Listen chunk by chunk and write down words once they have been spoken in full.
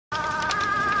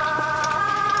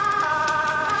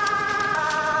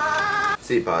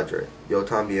Sí, padre. Yo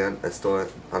también estoy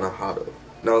enojado.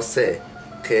 No sé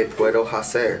qué puedo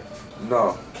hacer.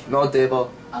 No debo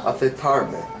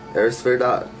afectarme. Es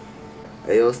verdad.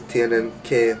 Ellos tienen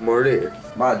que morir.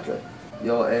 Madre,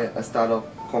 yo he estado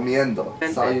comiendo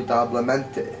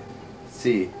saludablemente.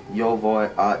 Sí, yo voy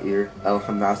a ir al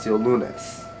gimnasio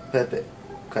lunes. Pepe,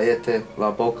 cállate la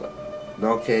boca.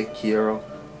 No que quiero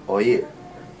oír.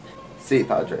 Sí,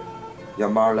 padre.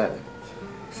 Llamarle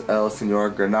el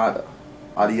señor Granada.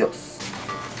 Adiós.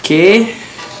 ¿Qué?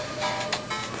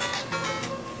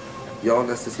 Yo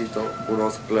necesito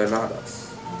unos granadas.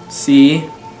 Sí.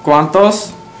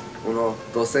 ¿Cuántos? Uno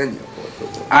doceño, por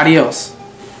favor. Adiós.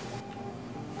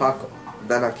 Paco,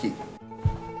 ven aquí.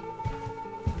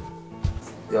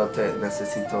 Yo te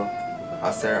necesito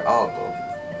hacer algo.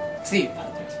 Sí,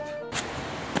 padre.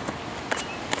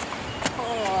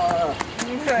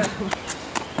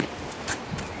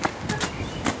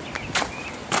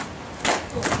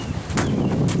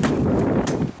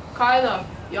 Carlo,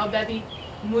 yo bebí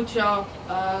mucho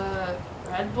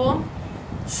Red Bull.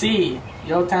 Sí,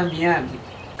 yo también.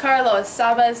 Carlos,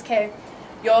 sabes que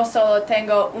yo solo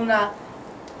tengo una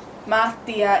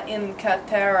matía en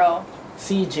Catero.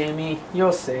 Sí, Jamie,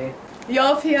 yo sé.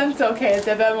 Yo pienso que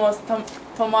debemos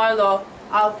tomarlo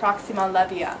al próximo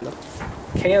día.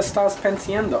 ¿Qué estás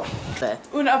pensando?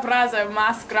 Un abrazo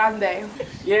más grande.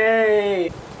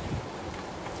 Yay!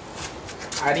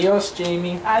 Adiós,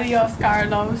 Jamie. Adiós,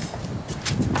 Carlos.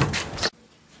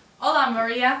 Hola,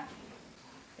 María.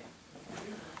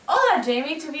 Hola,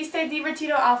 Jamie. ¿Tuviste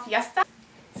divertido a la fiesta?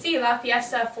 Sí, la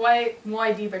fiesta fue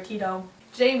muy divertido.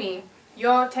 Jamie,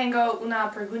 yo tengo una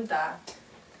pregunta.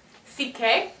 ¿Sí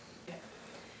qué?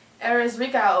 Eres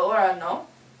rica ahora, ¿no?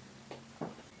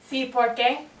 Sí, ¿por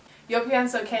qué? Yo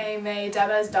pienso que me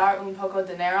debes dar un poco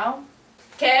de dinero.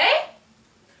 ¿Qué?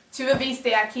 Tú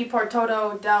viviste aquí por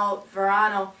todo del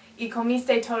verano y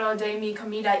comiste todo de mi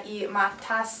comida y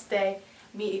mataste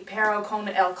mi perro con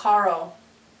el carro.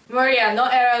 María, no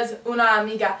eres una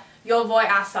amiga. Yo voy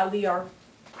a salir.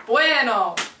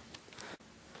 Bueno.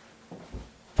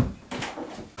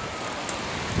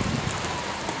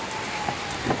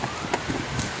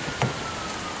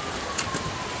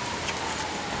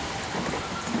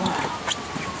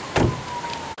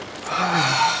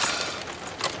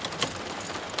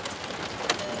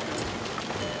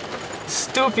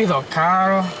 Estúpido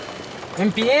carro.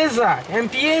 Empieza.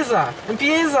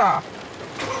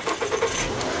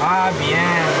 Ah,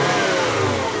 bien.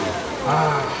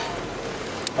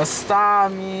 Está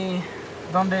mi...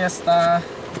 ¿Dónde está?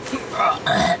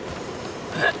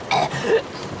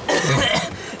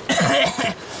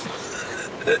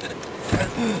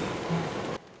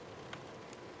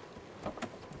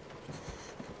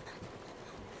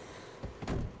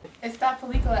 Esta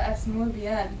película es muy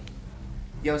bien.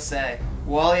 Yo sé,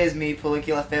 Wall-E es mi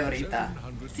película favorita.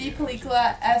 Sí,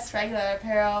 película es regular,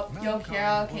 pero yo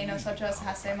quiero que nosotros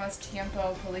hacemos tiempo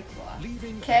película.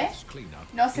 ¿Qué?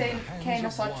 No sé que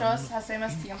nosotros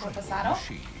hacemos tiempo pasado.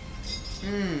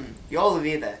 Yo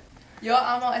olvidé. Yo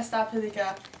amo esta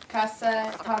película, casi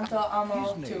tanto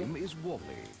amo tú.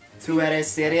 ¿Tú eres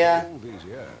seria?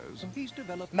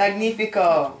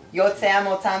 Magnífico. Yo te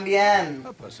amo también.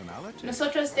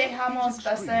 Nosotros dejamos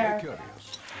besar.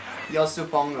 Yo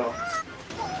supongo.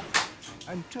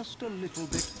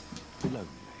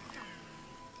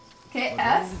 ¿Qué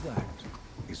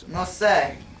es? No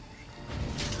sé.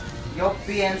 Yo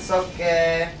pienso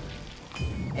que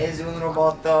es un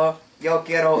robot. Yo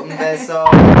quiero un beso.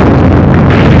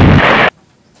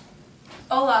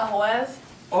 Hola, juez.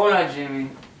 Hola, Jamie.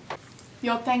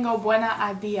 Yo tengo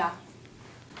buena idea.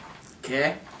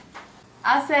 ¿Qué?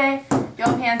 Yo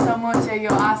pienso mucho, yo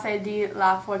hace de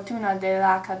la fortuna de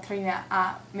la Catrina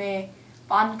a mi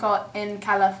banco en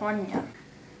California.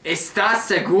 ¿Estás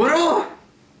seguro?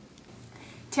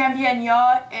 También yo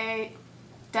he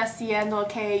diciendo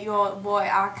que yo voy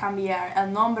a cambiar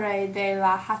el nombre de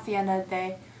la hacienda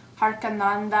de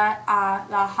Harkananda a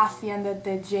la hacienda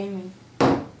de Jamie.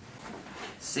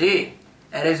 Sí,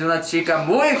 eres una chica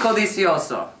muy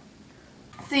codiciosa.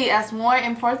 Sí, es muy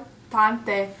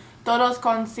importante. Todos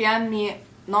conocen mi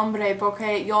nombre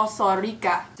porque yo soy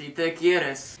rica. Si te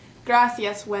quieres.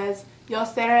 Gracias, Wes. Yo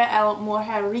seré la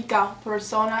mujer rica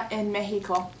persona en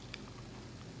México.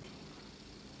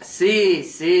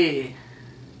 Sí.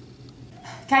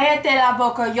 Cállate la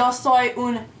boca, yo soy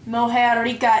una mujer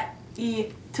rica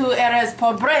y tú eres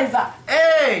pobreza.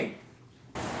 ¡Ey!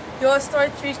 Yo estoy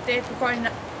triste porque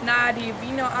nadie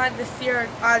vino a decir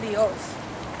adiós.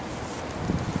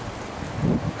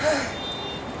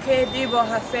 ¿Qué debo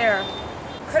hacer?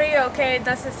 Creo que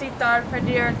necesito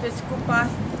pedir disculpas.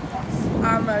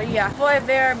 a María. Fue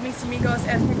ver mis amigos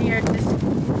en primer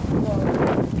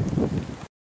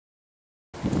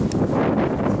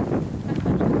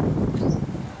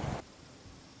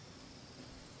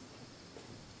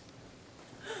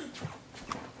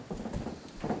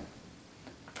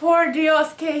Por Dios,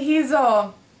 ¿qué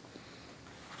hizo?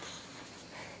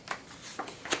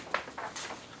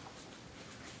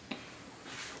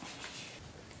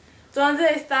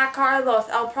 ¿Dónde está Carlos?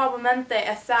 Él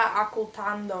probablemente está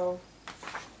ocultando.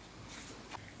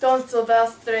 Don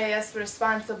Silvestre es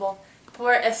responsable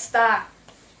por esta.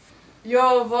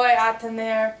 Yo voy a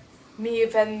tener mi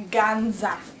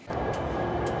venganza.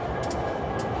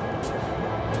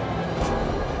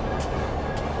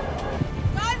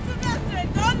 Don Silvestre,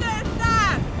 ¿dónde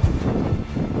estás?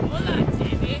 Hola,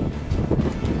 Jimmy.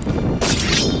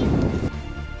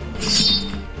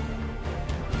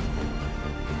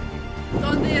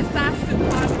 ¿Dónde está su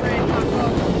padre, Paco?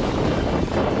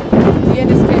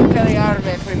 Tienes que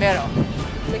pelearme primero.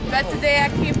 Vete de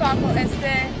aquí, Paco.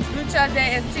 Lucha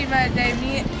de encima de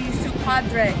mí y su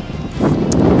padre.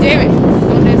 David,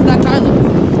 ¿dónde está Carlos?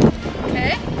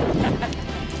 ¿Qué?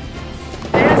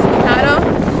 ¿Te has fijado?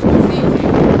 Sí.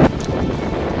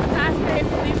 Mataste a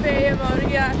Felipe y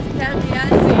María también,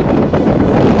 sí.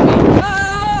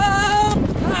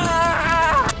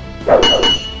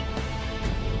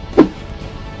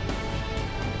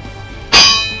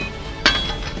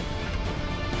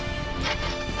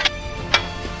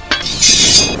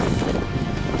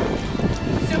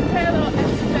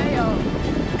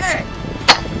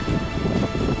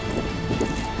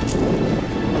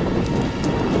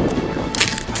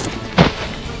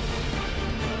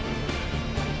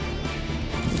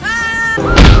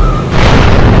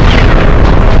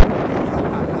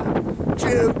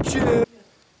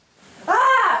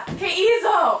 ¿Qué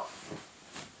hizo?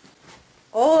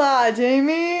 Hola,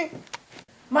 Jamie.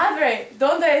 Madre,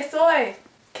 ¿dónde estoy?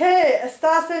 ¿Qué?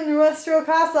 ¿Estás en nuestra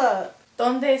casa?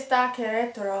 ¿Dónde está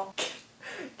Querétaro?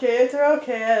 ¿Querétaro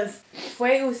qué es?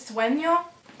 ¿Fue un sueño?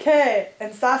 ¿Qué?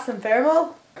 ¿Estás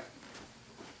enfermo?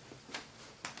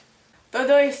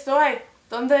 ¿Dónde estoy?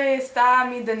 ¿Dónde está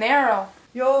mi dinero?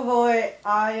 Yo voy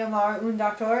a llamar un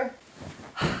doctor.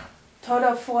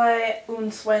 Todo fue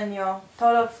un sueño.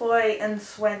 Todo fue un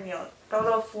sueño.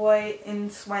 Todo fue un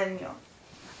sueño.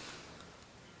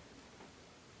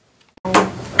 Hang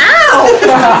on.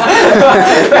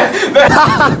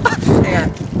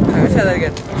 Alright, try that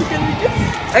again.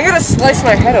 I'm gonna slice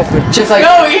my head open. Just like.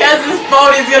 No, he has his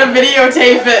phone. He's gonna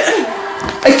videotape it.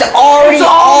 It's already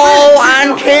all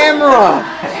on camera.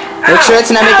 Make sure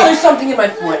it's not Ow, making. there's something in my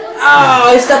foot.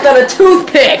 Oh, I stepped on a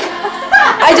toothpick.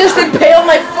 I just impaled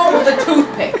my foot with a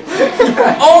toothpick.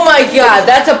 Oh my god,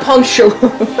 that's a puncture.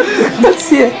 Let's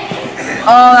see it.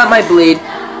 Oh, that might bleed.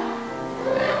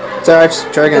 It's alright,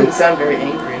 just try again. Doesn't sound very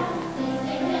angry.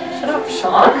 Shut up,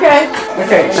 Sean. Okay.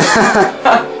 Okay.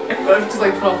 Just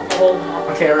like put a whole.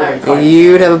 Okay, alright.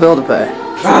 You'd have a bill to pay.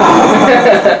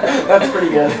 That's pretty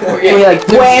good. You're like,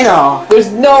 bueno.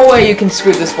 There's no way you can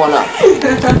screw this one up.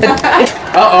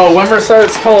 Uh-oh, winter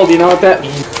starts cold, you know what that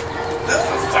means?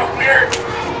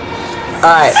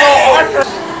 Alright.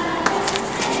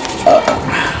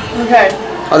 Okay.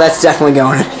 Oh, that's definitely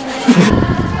going.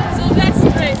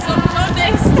 Silvestre, ¿dónde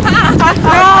está?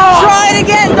 Try it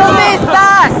again! ¿Dónde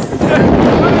estás?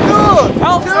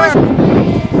 Help her!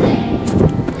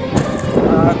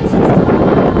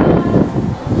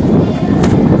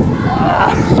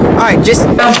 Alright, just.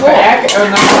 Back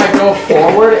and then like go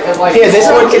forward and like. Here, this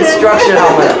one construction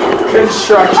helmet.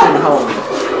 Construction helmet.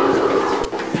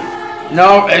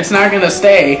 No, it's not gonna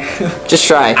stay. Just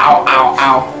try. Ow, ow,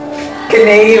 ow.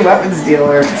 Canadian weapons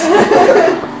dealer.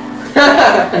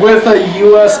 With a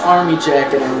U.S. Army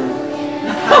jacket on.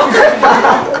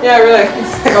 Yeah, really.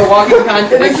 It's like a walking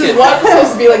contradiction. This is what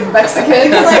supposed to be like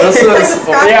Mexican. This is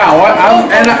yeah. What?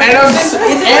 And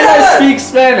I speak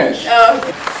Spanish.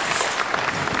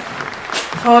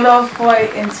 Todo fue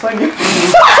un sueño.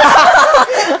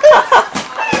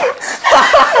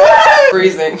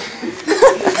 Freezing.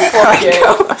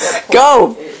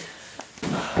 Go!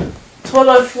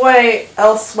 Todo fue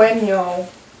el sueño.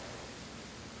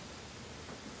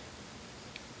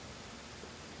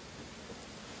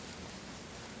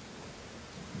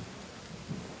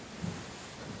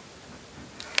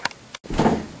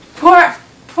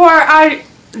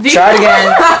 Try it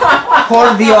again.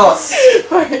 Por Dios.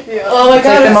 Oh my It's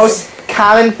like god. the most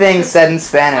common thing said in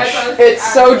Spanish. It's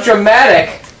so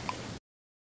dramatic.